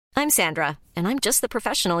I'm Sandra, and I'm just the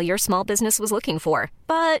professional your small business was looking for.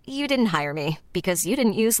 But you didn't hire me because you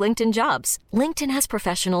didn't use LinkedIn Jobs. LinkedIn has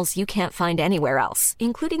professionals you can't find anywhere else,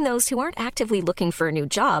 including those who aren't actively looking for a new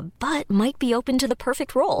job, but might be open to the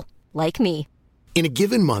perfect role, like me. In a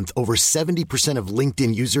given month, over 70% of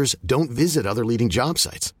LinkedIn users don't visit other leading job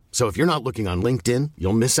sites. So if you're not looking on LinkedIn,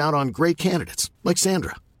 you'll miss out on great candidates like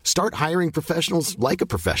Sandra. Start hiring professionals like a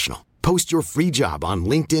professional. Post your free job on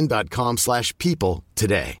linkedin.com/people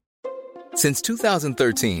today. Since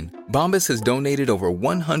 2013, Bombas has donated over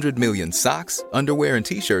 100 million socks, underwear, and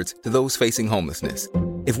T-shirts to those facing homelessness.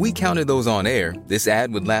 If we counted those on air, this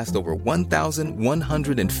ad would last over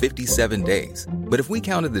 1,157 days. But if we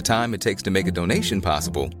counted the time it takes to make a donation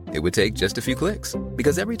possible, it would take just a few clicks.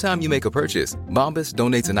 Because every time you make a purchase, Bombas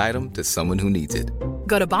donates an item to someone who needs it.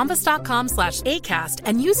 Go to bombas.com/ACAST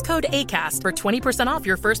and use code ACAST for 20% off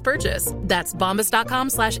your first purchase. That's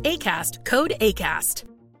bombas.com/ACAST, code ACAST.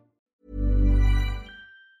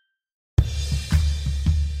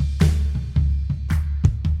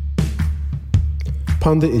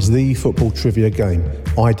 Pundit is the football trivia game,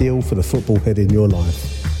 ideal for the football head in your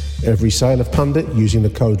life. Every sale of Pundit using the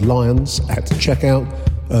code LIONS at checkout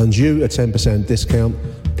earns you a 10% discount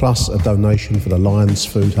plus a donation for the Lions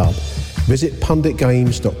Food Hub. Visit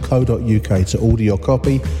punditgames.co.uk to order your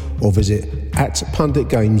copy or visit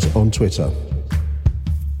 @punditgames on Twitter.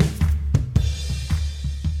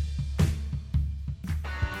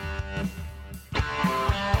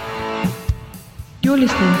 You're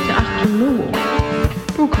listening to Acton Millwall,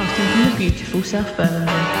 broadcasting from the beautiful South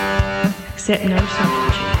Birmingham. Accept no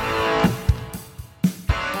substitute.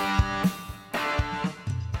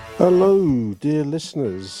 Hello, dear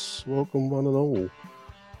listeners. Welcome one and all.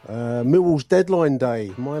 Millwall's deadline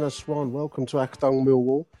day, -1. Welcome to Acton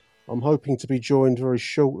Millwall. I'm hoping to be joined very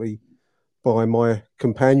shortly by my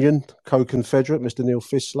companion, co-confederate, Mr. Neil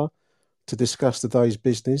Fissler, to discuss the day's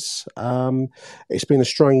business. It's been a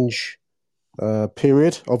strange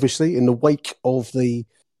period, obviously, in the wake of the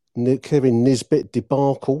Kevin Nisbet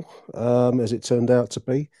debacle, as it turned out to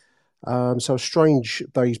be. So a strange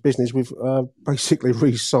day's business. We've basically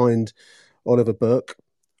re-signed Oliver Burke,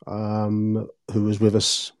 who was with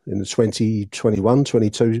us in the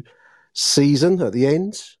 2021-22 season at the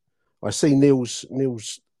end. I see Neil's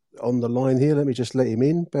on the line here. Let me just let him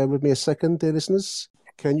in. Bear with me a second, dear listeners.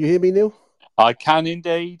 Can you hear me, Neil? I can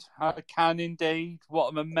indeed. What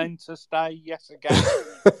a momentous day, yes again.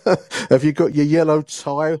 Have you got your yellow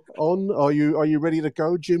tie on? Are you ready to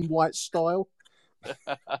go, Jim White style?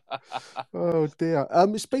 Oh dear.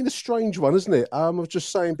 It's been a strange one, hasn't it? I was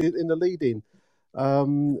just saying in the lead-in,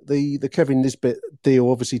 the Kevin Nisbet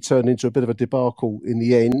deal obviously turned into a bit of a debacle in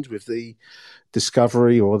the end with the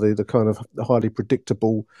discovery or the kind of highly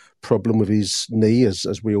predictable problem with his knee,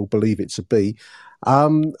 as we all believe it to be.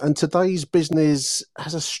 And today's business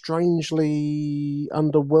has a strangely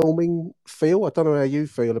underwhelming feel. I don't know how you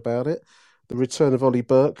feel about it. The return of Ollie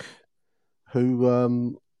Burke, who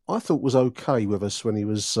I thought was okay with us when he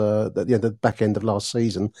was at the back end of last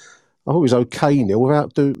season. I thought he was okay, Neil,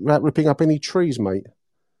 without ripping up any trees, mate.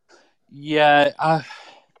 Yeah,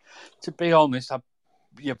 to be honest, I've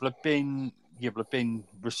been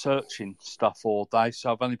researching stuff all day,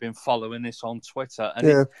 so I've only been following this on Twitter,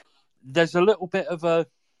 and there's a little bit of a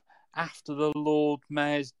after the Lord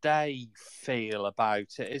Mayor's Day feel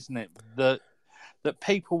about it, isn't it? That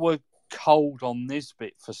people were cold on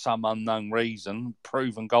Nisbet for some unknown reason,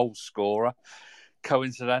 proven goal scorer,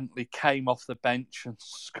 coincidentally came off the bench and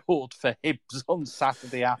scored for Hibs on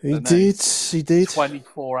Saturday afternoon. He did.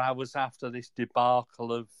 24 hours after this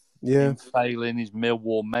debacle of him failing his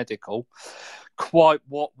Millwall medical. Quite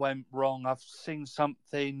what went wrong. I've seen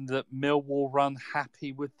something that Millwall were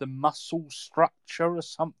unhappy with the muscle structure or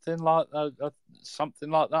something like that.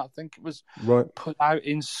 I think it was put out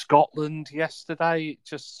in Scotland yesterday. It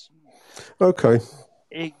just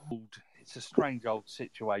it's a strange old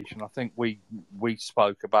situation. I think we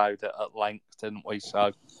spoke about it at length, didn't we?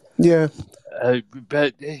 So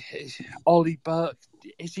but Ollie Burke,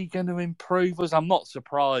 is he going to improve us? I'm not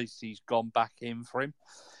surprised he's gone back in for him.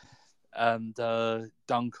 And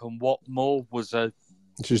Duncan Watmore was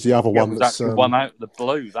which is the other one that's one out of the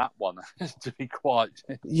blue. That one, to be quite.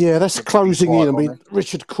 Yeah, that's closing in. I mean,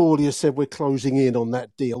 Richard Corley has said we're closing in on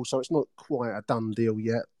that deal, so it's not quite a done deal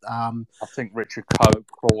yet. I think Richard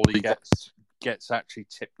Corley gets actually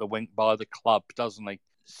tipped the wink by the club, doesn't he?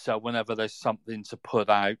 So whenever there's something to put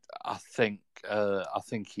out, I think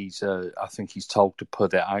he's told to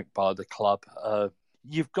put it out by the club.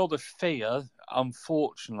 You've got to fear,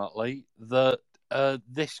 unfortunately, that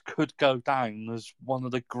this could go down as one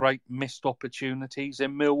of the great missed opportunities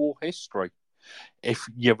in Millwall history. if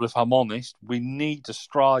I'm honest, we need a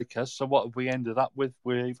striker. So what have we ended up with?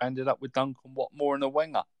 We've ended up with Duncan Watmore and a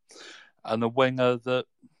winger. And a winger that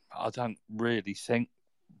I don't really think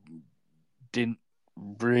didn't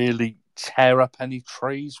really tear up any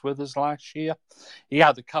trees with us last year. He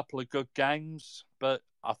had a couple of good games, but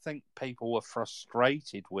I think people were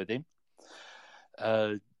frustrated with him.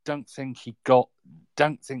 Don't think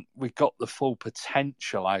we got the full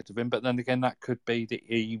potential out of him. But then again, that could be that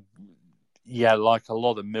he, like a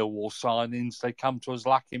lot of Millwall signings, they come to us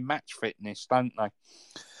lacking match fitness, don't they?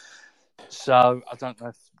 So I don't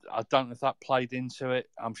know if that played into it.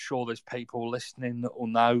 I'm sure there's people listening that will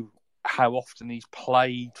know how often he's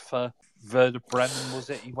played for Werder Bremen. Was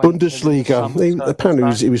it? He went Bundesliga.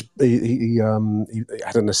 Apparently, he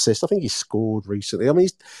had an assist. I think he scored recently. I mean,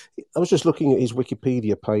 I was just looking at his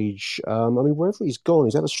Wikipedia page. I mean, wherever he's gone,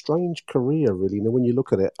 he's had a strange career, really. You know, when you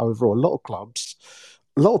look at it overall, a lot of clubs,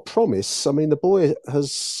 a lot of promise. I mean, the boy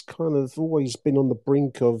has kind of always been on the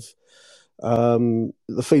brink of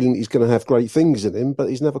the feeling that he's going to have great things in him, but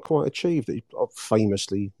he's never quite achieved it. He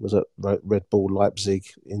famously was at Red Bull Leipzig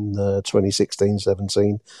in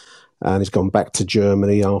 2016-17, and he's gone back to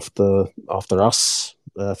Germany after us,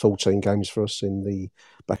 14 games for us in the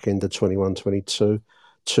back end of 21-22,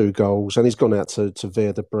 2 goals, and he's gone out to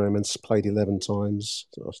Werder Bremen, played 11 times,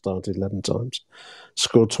 started 11 times,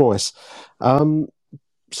 scored twice.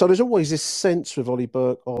 So there's always this sense with Ollie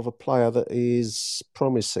Burke of a player that is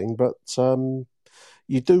promising, but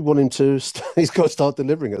you do want him to. He's got to start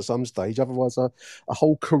delivering at some stage. Otherwise, a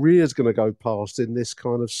whole career is going to go past in this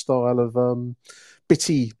kind of style of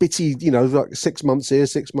bitty. Like 6 months here,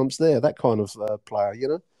 6 months there. That kind of player, you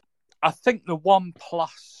know. I think the one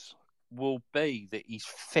plus will be that he's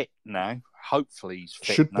fit now. Hopefully, he's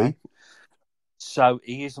fit Should now. Be. So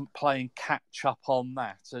he isn't playing catch up on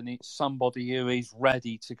that, and it's somebody who is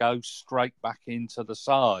ready to go straight back into the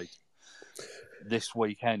side this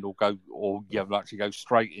weekend, or actually go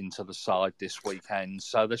straight into the side this weekend.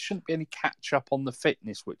 So there shouldn't be any catch up on the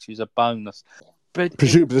fitness, which is a bonus. But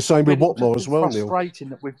presumably the same with Watmore as well, Neil. Frustrating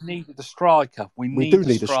that we've needed a striker. We do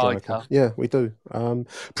need a striker. Yeah, we do.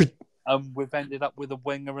 We've ended up with a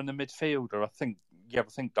winger and a midfielder. I think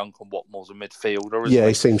Duncan Watmore's a midfielder, isn't he?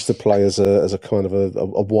 He seems to play as a kind of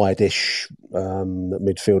a wide-ish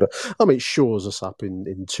midfielder. I mean, it shores us up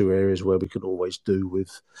in 2 areas where we can always do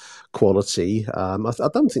with quality. I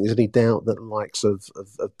don't think there's any doubt that the likes of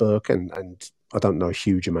Burke and I don't know a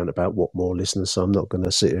huge amount about Watmore, listeners, so I'm not going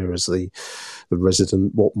to sit here as the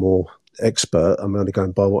resident Watmore expert. I'm only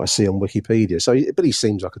going by what I see on Wikipedia. But he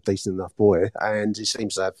seems like a decent enough boy, and he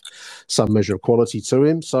seems to have some measure of quality to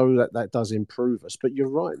him, so that does improve us. But you're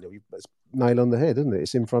right, it's nail on the head, isn't it?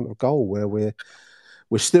 It's in front of goal where we're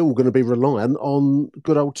still going to be reliant on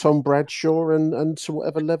good old Tom Bradshaw and to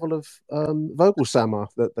whatever level of Vogelsammer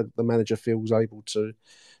that the manager feels able to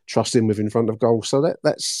trust him with in front of goal. So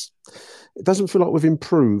that's it doesn't feel like we've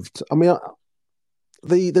improved. I mean,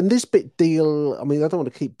 the Nisbet deal, I mean, I don't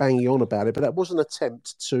want to keep banging on about it, but that was an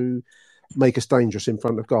attempt to make us dangerous in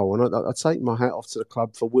front of goal. And I take my hat off to the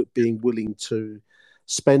club for being willing to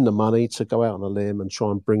spend the money to go out on a limb and try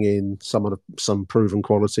and bring in some proven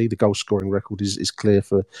quality. The goal scoring record is clear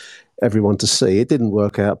for everyone to see. It didn't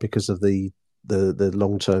work out because of the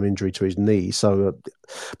long-term injury to his knee. So,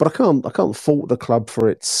 but I can't fault the club for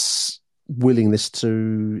its willingness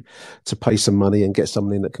to pay some money and get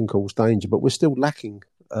something that can cause danger. But we're still lacking,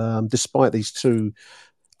 despite these 2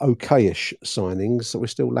 okayish signings, we're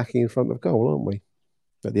still lacking in front of goal, aren't we?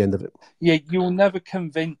 At the end of it, yeah, you'll never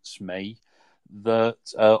convince me that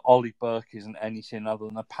Ollie Burke isn't anything other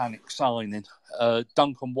than a panic signing.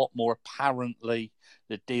 Duncan Watmore, apparently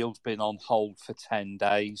the deal's been on hold for 10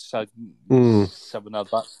 days, so no,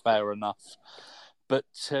 that's fair enough. But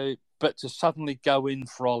to suddenly go in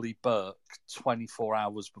for Ollie Burke 24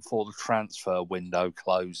 hours before the transfer window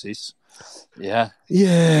closes, that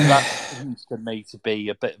seems to me to be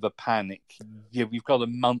a bit of a panic. We've got a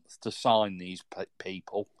month to sign these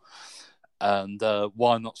people. And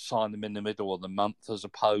why not sign them in the middle of the month as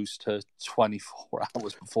opposed to 24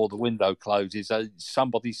 hours before the window closes?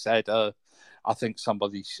 Somebody said, I think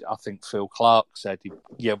Phil Clark said,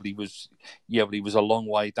 but he was a long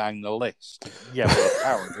way down the list. Yeah, well,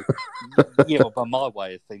 apparently, but by my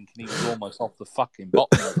way of thinking, he was almost off the fucking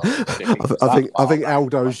bottom of the I think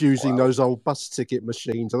Aldo's using those old bus ticket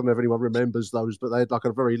machines. I don't know if anyone remembers those, but they had like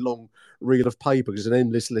a very long reel of paper. There's an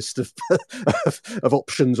endless list of of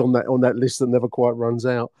options on that list that never quite runs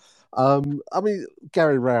out. I mean,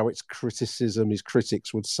 Gary Rowett's criticism, his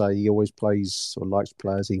critics would say he always plays or likes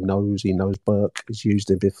players he knows Burke has used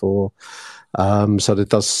him before. So there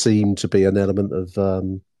does seem to be an element of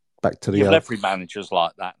back to the... Yeah, but every manager's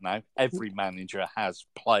like that now. Every manager has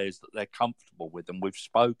players that they're comfortable with, and we've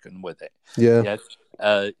spoken with it. Yeah.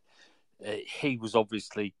 He was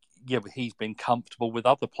obviously... Yeah, but he's been comfortable with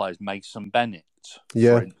other players. Mason Bennett,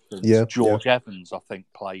 for instance. George Evans, I think,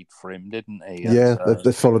 played for him, didn't he? Yeah,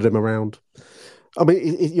 they followed him around. I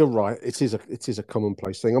mean, you're right. It is a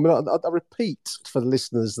commonplace thing. I mean, I repeat for the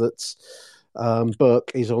listeners that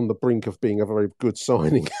Burke is on the brink of being a very good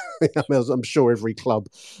signing. I mean, I'm sure every club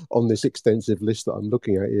on this extensive list that I'm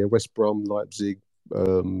looking at here, West Brom, Leipzig,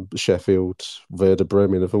 Sheffield, Werder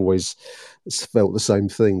Bremen, have always felt the same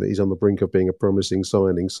thing, that he's on the brink of being a promising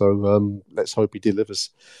signing. So let's hope he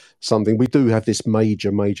delivers something. We do have this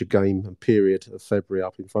major game and period of February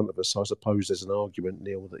up in front of us. So I suppose there's an argument,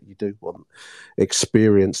 Neil, that you do want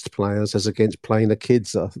experienced players as against playing the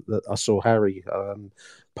kids. I saw Harry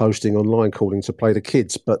posting online calling to play the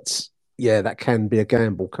kids, but yeah, that can be a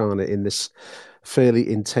gamble, can't it, in this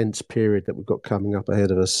fairly intense period that we've got coming up ahead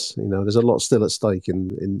of us. You know, there's a lot still at stake in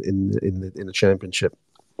the Championship.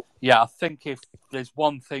 Yeah, I think if there's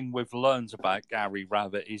one thing we've learned about Gary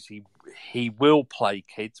Rowett is he will play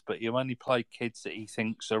kids, but he'll only play kids that he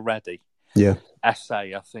thinks are ready. Yeah, SA,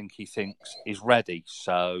 I think he thinks is ready,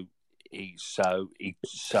 so he's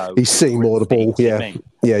seeing more of the ball.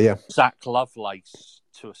 Yeah. Zach Lovelace,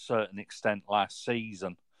 to a certain extent, last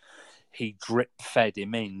season, he drip-fed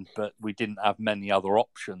him in, but we didn't have many other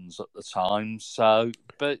options at the time. So,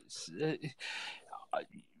 but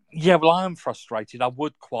yeah, well, I am frustrated. I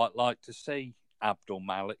would quite like to see Abdul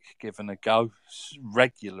Malik given a go,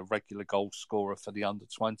 regular goal scorer for the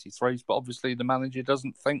under-23s, but obviously the manager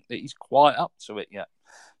doesn't think that he's quite up to it yet.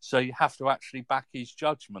 So you have to actually back his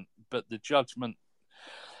judgment. But the judgment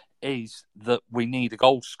is that we need a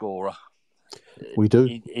goal scorer. We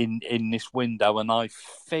do in this window, and I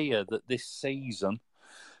fear that this season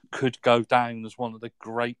could go down as one of the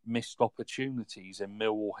great missed opportunities in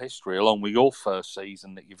Millwall history, along with your first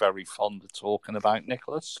season that you're very fond of talking about,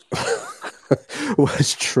 Nicholas. Well,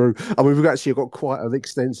 it's true. I mean, we've actually got quite an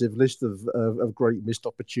extensive list of great missed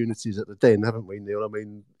opportunities at the Den, haven't we, Neil? I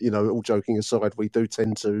mean, you know, all joking aside, we do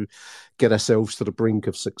tend to get ourselves to the brink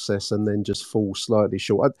of success and then just fall slightly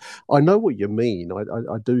short. I know what you mean.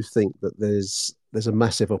 I do think that there's a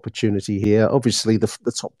massive opportunity here. Obviously,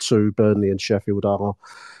 the top two, Burnley and Sheffield, are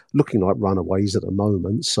looking like runaways at the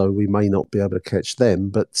moment, so we may not be able to catch them.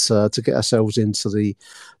 But to get ourselves into the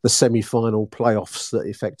semi-final playoffs that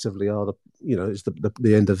effectively are is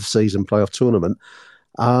the end of the season playoff tournament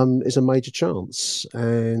is a major chance.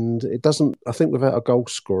 And it doesn't. I think without a goal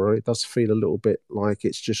scorer, it does feel a little bit like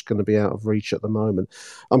it's just going to be out of reach at the moment.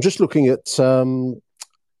 I'm just looking at Duncan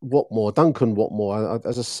Watmore.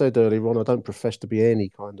 As I said earlier on, I don't profess to be any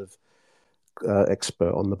kind of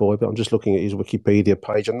expert on the boy, but I'm just looking at his Wikipedia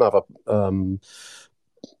page. Another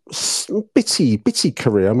bitty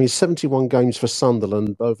career. I mean, 71 games for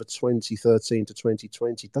Sunderland over 2013 to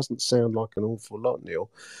 2020 doesn't sound like an awful lot, Neil.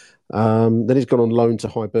 Then he's gone on loan to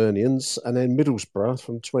Hibernians, and then Middlesbrough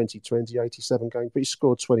from 2020, 87 games, but he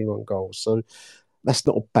scored 21 goals. So that's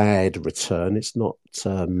not a bad return. It's not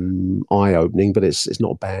eye-opening, but it's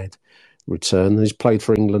not a bad return. And he's played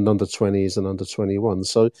for England under 20s and under 21.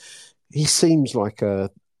 So he seems like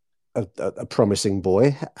a promising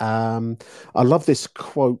boy. I love this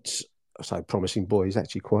quote. I say promising boy. He's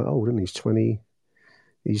actually quite old, isn't he? He's 20.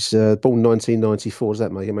 He's born 1994. Does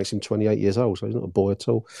that make it? Makes him 28 years old, so he's not a boy at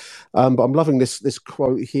all. But I'm loving this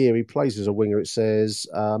quote here. He plays as a winger. It says,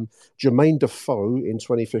 Jermaine Defoe in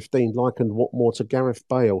 2015 likened Watmore to Gareth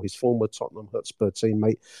Bale, his former Tottenham Hotspur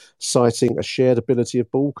teammate, citing a shared ability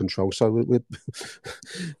of ball control. So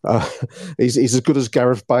he's as good as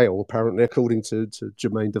Gareth Bale, apparently, according to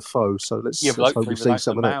Jermaine Defoe. So let's hope we see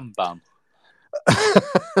some of that. Bun.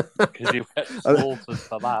 Because he went slaughtered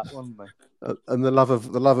for that, wasn't he? And the love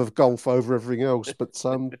of golf over everything else. But it's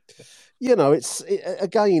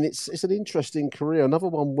an interesting career. Another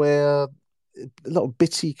one where a lot of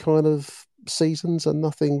bitty kind of seasons and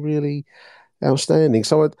nothing really outstanding.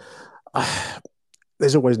 So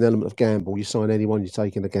there's always an element of gamble. You sign anyone, you're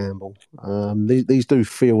taking a gamble. These do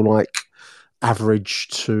feel like average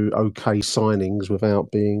to okay signings without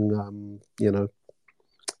being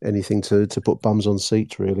anything to put bums on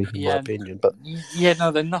seats, really, in my opinion. But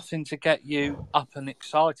they're nothing to get you up and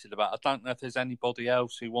excited about. I don't know if there's anybody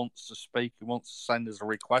else who wants to speak, who wants to send us a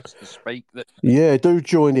request to speak. Do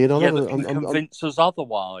join in. I'm convince us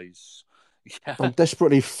otherwise. Yeah. I'm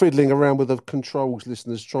desperately fiddling around with the controls,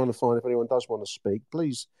 listeners, trying to find if anyone does want to speak.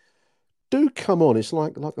 Please do come on. It's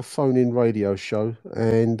like a phone-in radio show,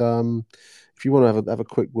 and if you want to have a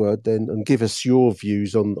quick word then and give us your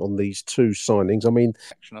views on these two signings. I mean,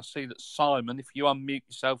 I see that Simon, if you unmute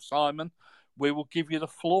yourself, Simon, we will give you the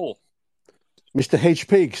floor. Mr.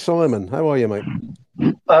 Hedgepig, Simon, how are you, mate?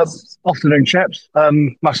 Afternoon, chaps.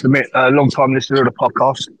 Must admit, long-time listener of the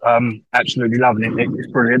podcast. Absolutely loving it, Nick.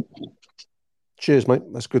 It's brilliant. Cheers, mate.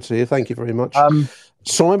 That's good to hear. Thank you very much.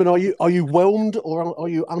 Simon, are you whelmed or are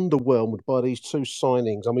you underwhelmed by these two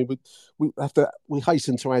signings? I mean, we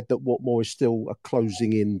hasten to add that Watmore is still a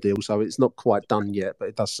closing-in deal, so it's not quite done yet, but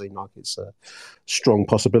it does seem like it's a strong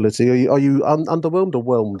possibility. Are you underwhelmed or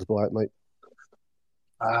whelmed by it, mate?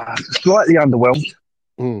 Slightly underwhelmed,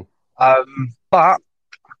 but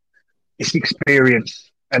it's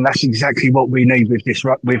experience, and that's exactly what we need with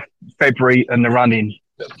February and the running.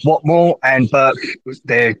 Watmore and Burke,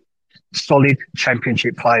 they're solid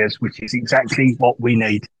championship players, which is exactly what we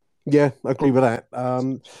need. Yeah, I agree with that.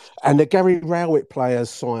 And the Gary Rowett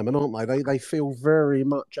players, Simon, aren't they? They feel very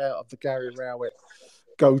much out of the Gary Rowett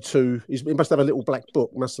go-to. He must have a little black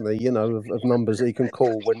book, mustn't he? You know, of numbers that he can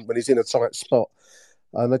call when he's in a tight spot.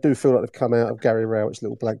 And they do feel like they've come out of Gary Rowett's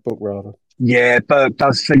little black book, rather. Yeah, Burke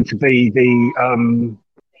does seem to be the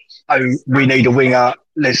we need a winger.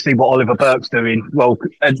 Let's see what Oliver Burke's doing. Well,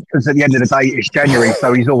 because at the end of the day, it's January,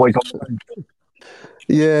 so he's always on.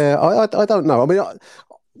 Yeah, I don't know. I mean,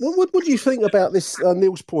 what do you think about this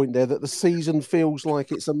Neil's point there, that the season feels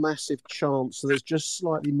like it's a massive chance that it's just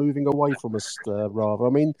slightly moving away from us, rather? I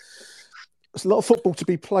mean, there's a lot of football to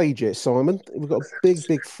be played yet, Simon. We've got a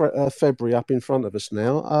big February up in front of us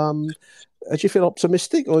now. Do you feel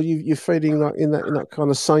optimistic, or you're feeling like in that kind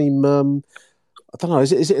of same? I don't know.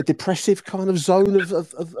 Is it a depressive kind of zone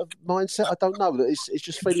of mindset? I don't know. It's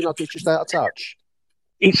just feeling like it's just out of touch.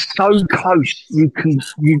 It's so close. You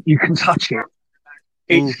can touch it.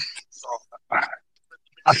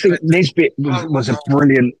 I think Nisbet would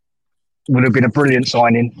have been a brilliant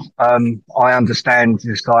signing. I understand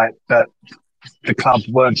this guy that the club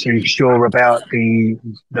weren't too sure about the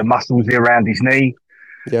muscles around his knee.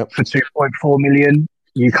 Yep. For 2.4 million.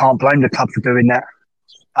 You can't blame the club for doing that.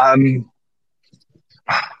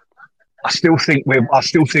 I still think we're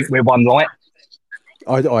one light.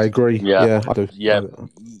 I agree. Yeah, I do. Yeah,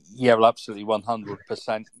 well, absolutely,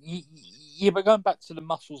 100%. Yeah, but going back to the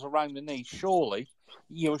muscles around the knee, surely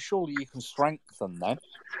you can strengthen them.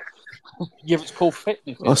 Yeah, it's called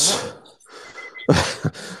fitness, isn't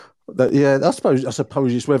it? Yeah, I suppose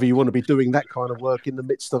it's whether you want to be doing that kind of work in the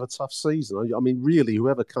midst of a tough season. I mean, really,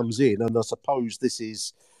 whoever comes in, and I suppose this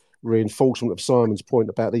is reinforcement of Simon's point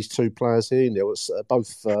about these two players here. Neil, it's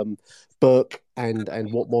both Burke and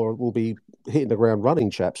Watmore will be hitting the ground running,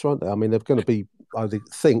 chaps, won't they? I mean, they're going to be, I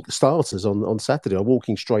think, starters on Saturday, or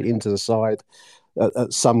walking straight into the side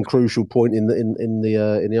at some crucial point in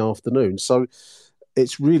the afternoon. So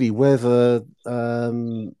it's really whether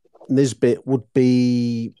Nisbet would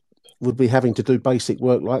be having to do basic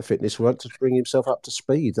work like fitness work to bring himself up to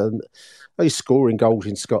speed. And he's scoring goals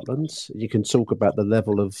in Scotland. You can talk about the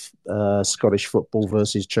level of Scottish football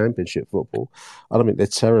versus Championship football. I don't think they're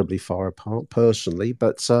terribly far apart, personally,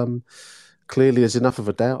 but clearly there's enough of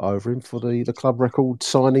a doubt over him for the club record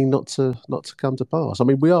signing not to come to pass. I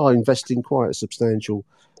mean, we are investing quite a substantial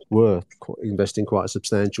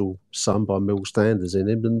sum by Mill standards in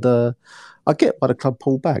him, and I get why the club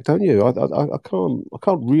pulled back, don't you? I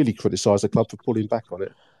can't really criticise the club for pulling back on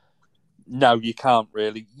it. No, you can't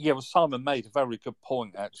really. Yeah, well, Simon made a very good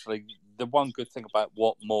point, actually. The one good thing about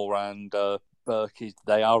Watmore and Burke is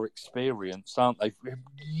they are experienced, aren't they?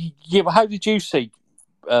 Yeah, but how did you see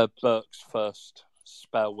Burke's first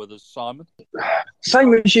spell with us, Simon?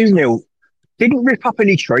 Same as you, Neil. Didn't rip up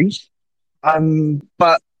any trees,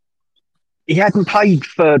 but he hadn't played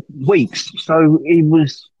for weeks, so he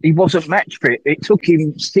wasn't match fit. It took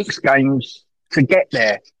him 6 games to get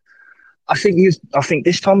there. I think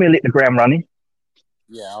this time he'll hit the ground running.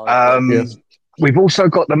 Yeah. We've also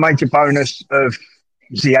got the major bonus of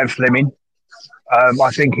Zian Fleming.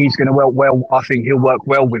 I think he's going to work well. I think he'll work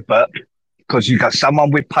well with Burke because you've got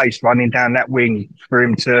someone with pace running down that wing for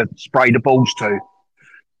him to spray the balls to,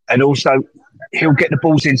 and also he'll get the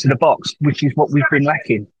balls into the box, which is what we've been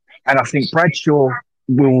lacking. And I think Bradshaw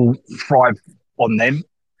will thrive on them,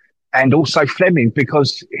 and also Fleming,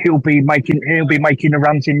 because he'll be making the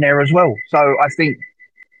runs in there as well. So I think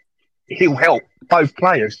he'll help both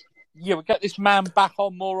players. Yeah, we get this man back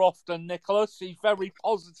on more often, Nicholas. He's very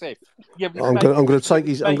positive. Yeah, I'm going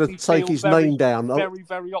to take his name down. Very,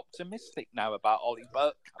 very optimistic now about Ollie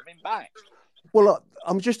Burke coming back. Well,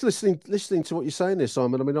 I'm just listening to what you're saying there,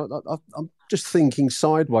 Simon. I mean, I'm just thinking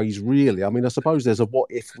sideways, really. I mean, I suppose there's a what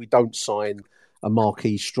if we don't sign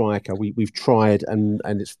marquee striker. We've tried and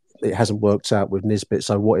it hasn't worked out with Nisbet.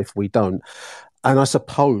 So what if we don't? And I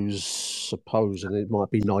suppose, and it might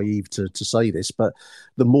be naive to say this, but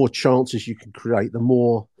the more chances you can create, the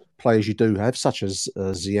more players you do have, such as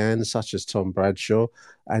Zian, such as Tom Bradshaw,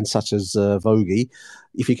 and such as Vogie.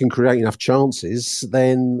 If you can create enough chances,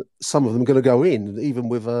 then some of them are going to go in, even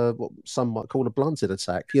with what some might call a blunted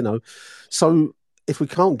attack. So if we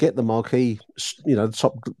can't get the marquee,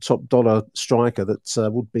 the top dollar striker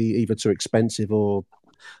that would be either too expensive or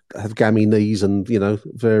have gammy knees and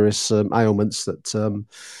various ailments that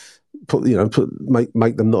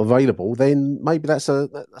make them not available, then maybe that's a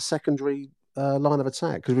secondary line of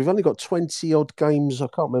attack, because we've only got 20 odd games. I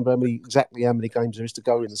can't remember exactly how many games there is to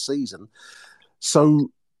go in the season.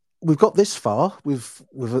 So we've got this far with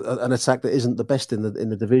an attack that isn't the best in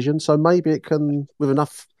the division. So maybe it can, with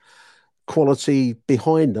enough quality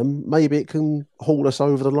behind them, maybe it can haul us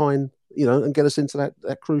over the line, and get us into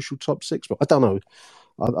that crucial top six. But I don't know.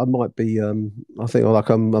 I might be. I think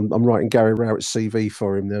I'm writing Gary Rowett's CV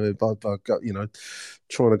for him there. I've got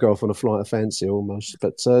trying to go off on a flight of fancy almost.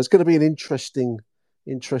 But it's going to be an interesting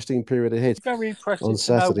period ahead. It's very interesting on to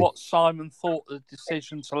Saturday. know what Simon thought of the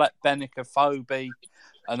decision to let Benik Afobe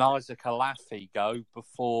and Isaac Alafi go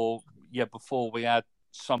before we had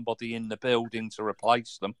somebody in the building to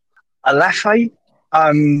replace them. Alafi,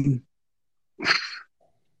 I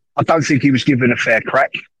don't think he was given a fair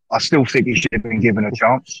crack. I still think he should have been given a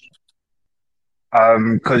chance,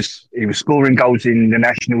 because he was scoring goals in the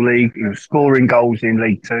National League. He was scoring goals in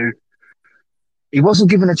League Two. He wasn't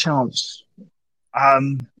given a chance.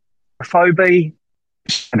 Afobe, I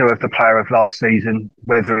don't know if the player of last season,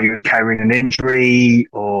 whether he was carrying an injury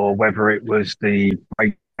or whether it was the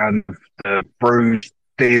breakdown of the Bruges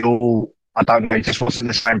deal. I don't know. He just wasn't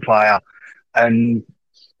the same player. And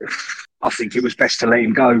I think it was best to let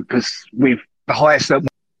him go, because with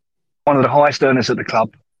one of the highest earners at the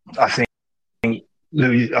club, I think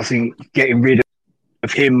getting rid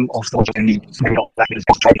of him off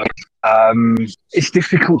the it's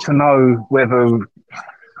difficult to know whether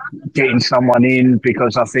getting someone in,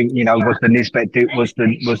 because I think was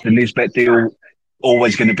the Nisbet deal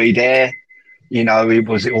always going to be there? It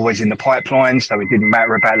was always in the pipeline, so it didn't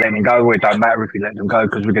matter about letting him go. It don't matter if we let them go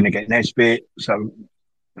because we're going to get Nisbet. So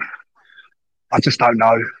I just don't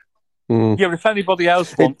know. Yeah, if anybody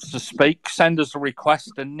else wants to speak, send us a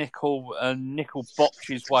request, and Nick will botch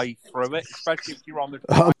his way through it, especially if you're on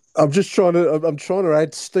the. I'm trying to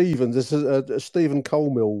add Stephen. This is Stephen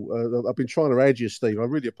Colemill. I've been trying to add you, Steve. I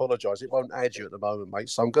really apologise. It won't add you at the moment, mate.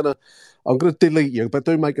 So I'm gonna delete you, but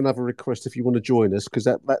do make another request if you want to join us, because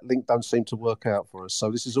that link don't seem to work out for us.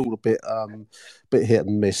 So this is all a bit hit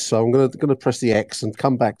and miss. So I'm gonna press the X and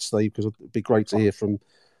come back, Steve, because it'd be great to hear from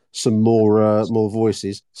some more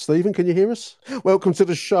voices. Stephen, can you hear us? Welcome to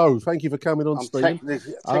the show. Thank you for coming on, Stephen.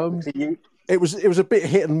 Technically, it was a bit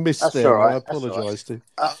hit and miss. That's there. All right. I apologise to.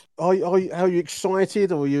 Are you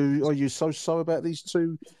excited, or are you so about these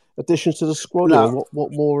two additions to the squad? No.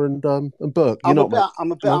 What more and Burke? I'm a bit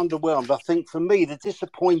underwhelmed. I think for me the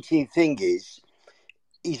disappointing thing is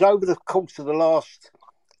over the course of the last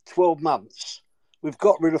 12 months we've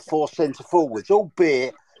got rid of 4 centre forwards,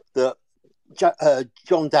 albeit that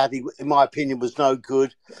John Daddy, in my opinion, was no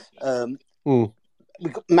good.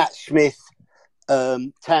 We've got Matt Smith,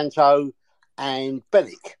 Tanto, and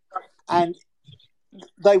Benik, and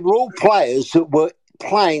they were all players that were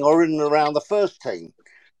playing or in and around the first team,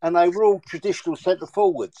 and they were all traditional centre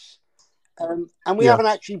forwards. And we haven't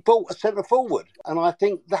actually bought a centre forward, and I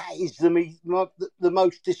think that is the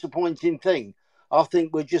most disappointing thing. I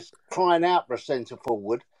think we're just crying out for a centre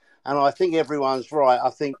forward, and I think everyone's right. I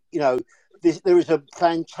think there is a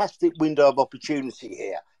fantastic window of opportunity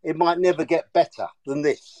here. It might never get better than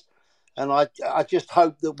this. And I just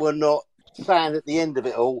hope that we're not saying at the end of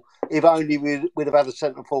it all, if only we'd have had a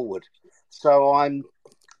centre forward. So I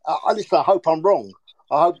hope I'm wrong.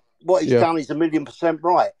 I hope what he's done is 1,000,000%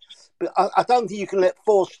 right. But I don't think you can let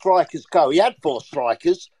 4 strikers go. He had 4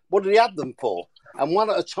 strikers. What did he have them for? And one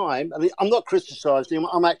at a time. And I'm not criticising him.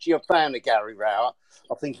 I'm actually a fan of Gary Rowett.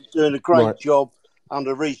 I think he's doing a great job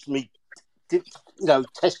under reasonably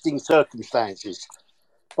testing circumstances.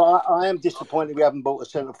 But I am disappointed we haven't bought a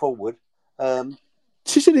centre forward.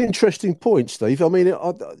 This is an interesting point, Steve. I mean,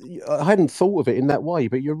 I hadn't thought of it in that way,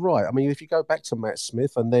 but you're right. I mean, if you go back to Matt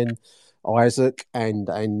Smith and then Isaac and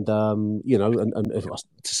to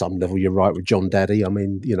some level, you're right with John Daddy. I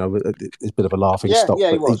mean, it's a bit of a laughing stock.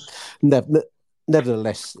 Yeah, he was.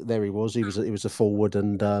 Nevertheless, there he was. He was a forward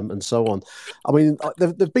and so on. I mean,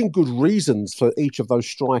 there've been good reasons for each of those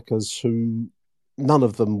strikers who none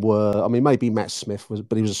of them were. I mean, maybe Matt Smith was,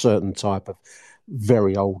 but he was a certain type of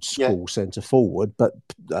very old school centre forward, but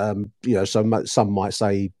so some might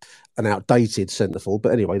say an outdated centre forward.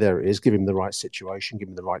 But anyway, there it is. Give him the right situation, give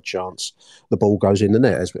him the right chance. The ball goes in the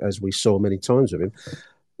net, as we saw many times with him.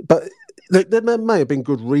 But there may have been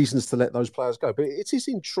good reasons to let those players go. But it is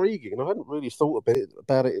intriguing, and I hadn't really thought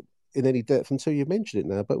about it in any depth until you mentioned it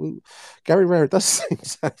now. But Gary Rowett does seem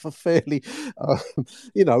to have a fairly,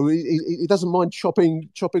 he doesn't mind chopping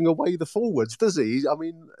away the forwards, does he? I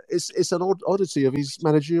mean, it's an oddity of his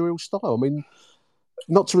managerial style. I mean,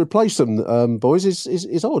 not to replace them, boys,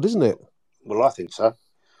 is odd, isn't it? Well, I think so.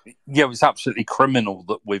 Yeah, it's absolutely criminal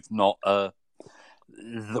that we've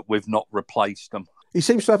not replaced them. He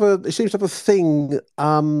seems to have a thing. He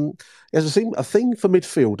has a thing for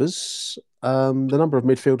midfielders. The number of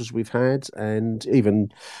midfielders we've had, and even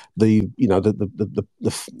the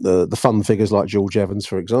fun figures like George Evans,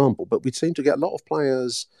 for example. But we seem to get a lot of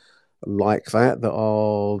players like that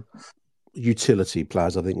are utility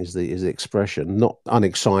players, I think is the expression. Not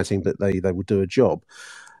unexciting, but they will do a job.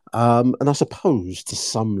 And I suppose to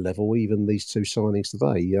some level, even these two signings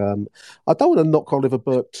today, I don't want to knock Oliver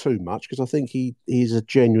Burke too much because I think he's a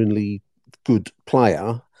genuinely good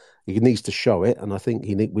player. He needs to show it, and I think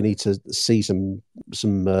we need to see some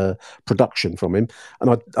production from him.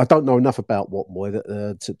 And I don't know enough about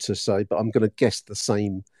Watmore to say, but I'm going to guess the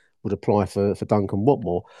same would apply for Duncan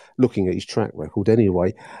Watmore, looking at his track record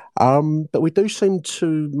anyway. But we do seem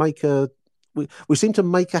to make we seem to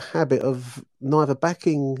make a habit of neither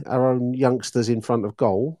backing our own youngsters in front of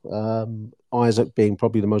goal, Isaac being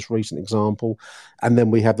probably the most recent example, and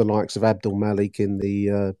then we have the likes of Abdul Malik in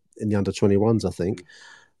the under-21s, I think,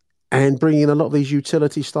 and bringing in a lot of these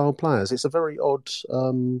utility-style players. It's a very odd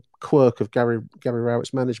quirk of Gary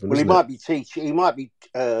Rowett's management. Well, he might be teaching. He might be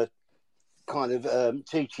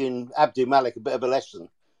teaching Abdul Malik a bit of a lesson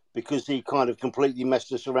because he kind of completely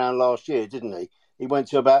messed us around last year, didn't he? He went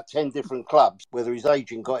to about 10 different clubs. Whether his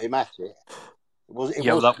agent got him at it.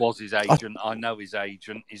 That was his agent. I know his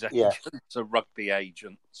agent. His agent's a rugby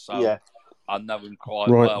agent, so I know him quite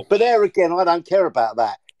well. But there again, I don't care about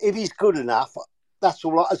that. If he's good enough, that's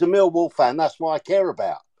all. As a Millwall fan, that's what I care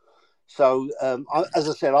about. So, as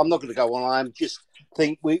I said, I'm not going to go on. I just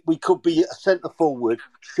think we could be a centre forward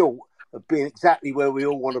short of being exactly where we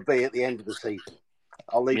all want to be at the end of the season.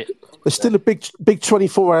 I'll leave it. There's still a big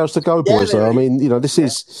 24 hours to go, boys. I mean, this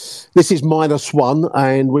is -1,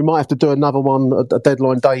 and we might have to do another one, a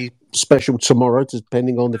deadline day special tomorrow,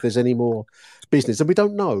 depending on if there's any more business. And we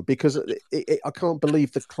don't know because I can't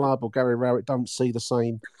believe the club or Gary Rowett don't see the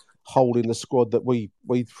same hole in the squad that we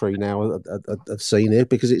three now have seen here,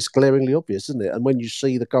 because it's glaringly obvious, isn't it? And when you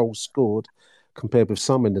see the goals scored compared with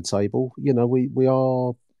some in the table,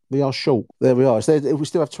 we are short. There we are. We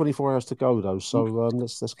still have 24 hours to go, though. So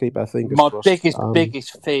let's keep our fingers crossed. My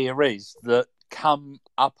biggest fear is that come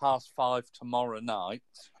 5:30 tomorrow night,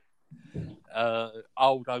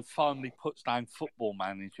 Aldo finally puts down Football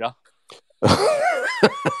Manager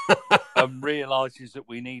and realises that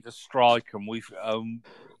we need a striker, and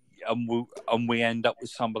we end up with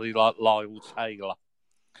somebody like Lyle Taylor,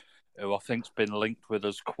 who I think's been linked with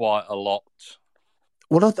us quite a lot.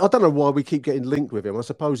 Well, I don't know why we keep getting linked with him. I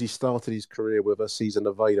suppose he started his career with us. He's an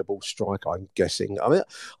available striker, I'm guessing. I mean,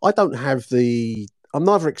 I'm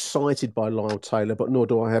neither excited by Lyle Taylor, but nor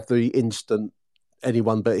do I have the instant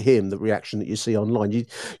anyone but him, the reaction that you see online.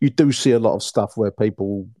 You do see a lot of stuff where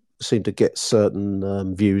people seem to get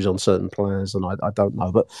certain views on certain players, and I don't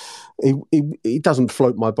know. But he doesn't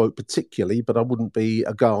float my boat particularly, but I wouldn't be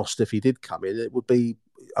aghast if he did come in. It would be,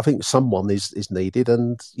 I think someone is needed,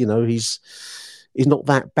 and, he's not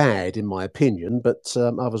that bad, in my opinion, but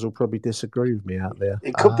others will probably disagree with me out there.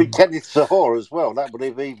 It could be Kenneth Sahor as well. That would be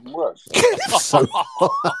even worse.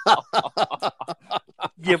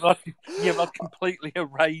 I've completely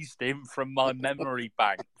erased him from my memory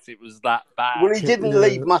banks. It was that bad. Well, he didn't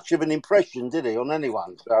leave much of an impression, did he, on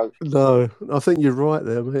anyone? So no, I think you're right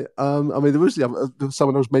there, mate. There was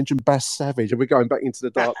someone else mentioned Baz Savage, and we're going back into the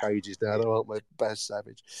dark ages now, aren't we? Baz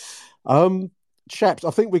Savage. Chaps, I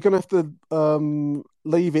think we're going to have to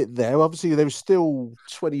leave it there. Obviously, there's still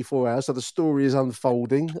 24 hours, so the story is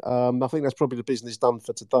unfolding. I think that's probably the business done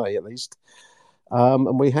for today, at least.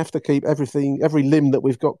 And we have to keep every limb that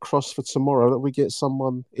we've got crossed for tomorrow, that we get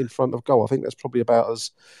someone in front of goal. I think that's probably about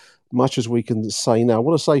as much as we can say now. I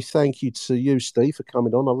want to say thank you to you, Steve, for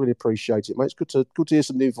coming on. I really appreciate it, mate. It's good to hear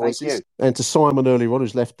some new voices. And to Simon earlier on,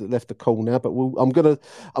 who's left the call now. But I'm gonna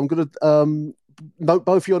note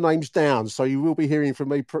both your names down, so you will be hearing from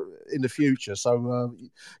me in the future. So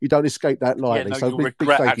you don't escape that lightly. Yeah, no, so you'll big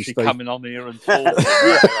regret thank actually you, Steve. coming on here and talking.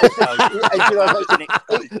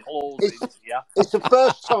 It's the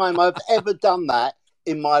first time I've ever done that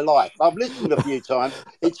in my life. I've listened a few times.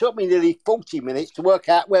 It took me nearly 40 minutes to work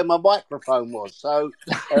out where my microphone was. So,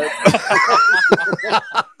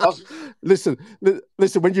 listen.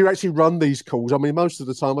 When you actually run these calls, I mean, most of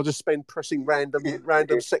the time I just spend pressing random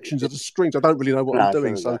sections of the strings. I don't really know what I'm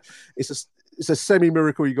doing. So it's a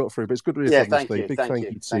semi-miracle you got through. But it's good to hear from you, Steve. Big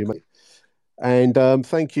thank you to you, mate. And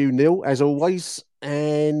thank you, Neil, as always.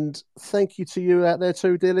 And thank you to you out there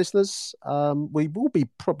too, dear listeners. We will be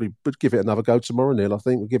would give it another go tomorrow, Neil. I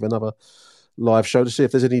think we'll give another live show to see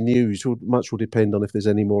if there's any news. Much will depend on if there's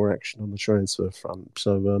any more action on the transfer front.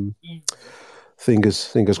 So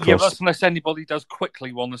fingers crossed. Yeah, but unless anybody does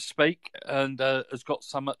quickly want to speak and has got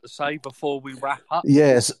something to say before we wrap up.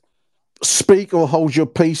 Yes. Speak or hold your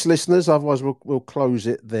peace, listeners. Otherwise, we'll close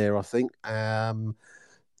it there, I think.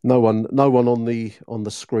 No one on the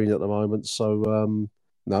screen at the moment, so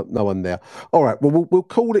no one there. All right, well we'll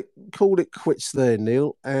call it quits there,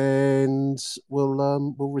 Neil, and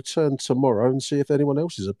we'll return tomorrow and see if anyone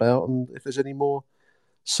else is about and if there's any more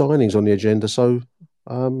signings on the agenda. So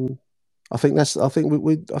I think that's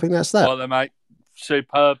that. Well then, mate,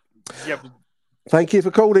 superb. Yeah. Thank you for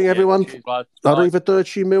calling, everyone. Cheers,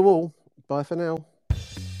 Arrivederci, Millwall. Bye for now.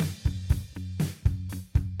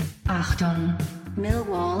 Achtung,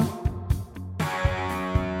 Millwall.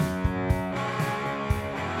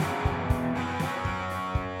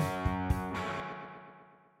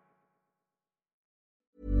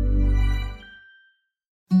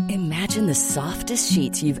 Imagine the softest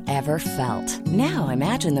sheets you've ever felt. Now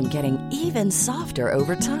imagine them getting even softer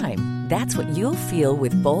over time. That's what you'll feel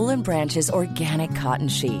with Boll & Branch's organic cotton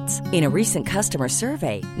sheets. In a recent customer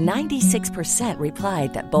survey, 96%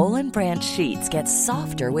 replied that Boll & Branch sheets get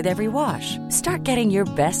softer with every wash. Start getting your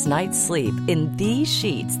best night's sleep in these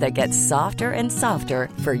sheets that get softer and softer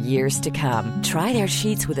for years to come. Try their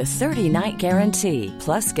sheets with a 30-night guarantee.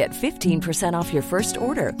 Plus, get 15% off your first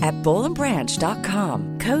order at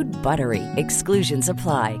bollandbranch.com. Code BUTTERY. Exclusions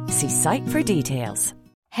apply. See site for details.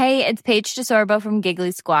 Hey, it's Paige DeSorbo from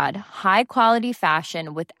Giggly Squad. High quality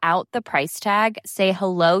fashion without the price tag. Say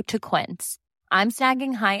hello to Quince. I'm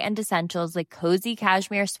snagging high-end essentials like cozy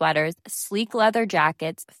cashmere sweaters, sleek leather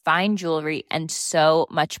jackets, fine jewelry, and so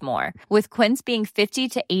much more. With Quince being 50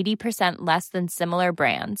 to 80% less than similar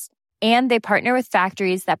brands. And they partner with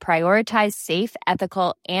factories that prioritize safe,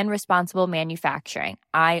 ethical, and responsible manufacturing.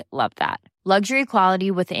 I love that. Luxury quality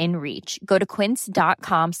within reach. Go to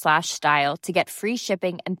quince.com/style to get free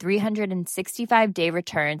shipping and 365-day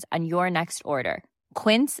returns on your next order.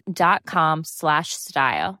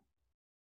 Quince.com/style.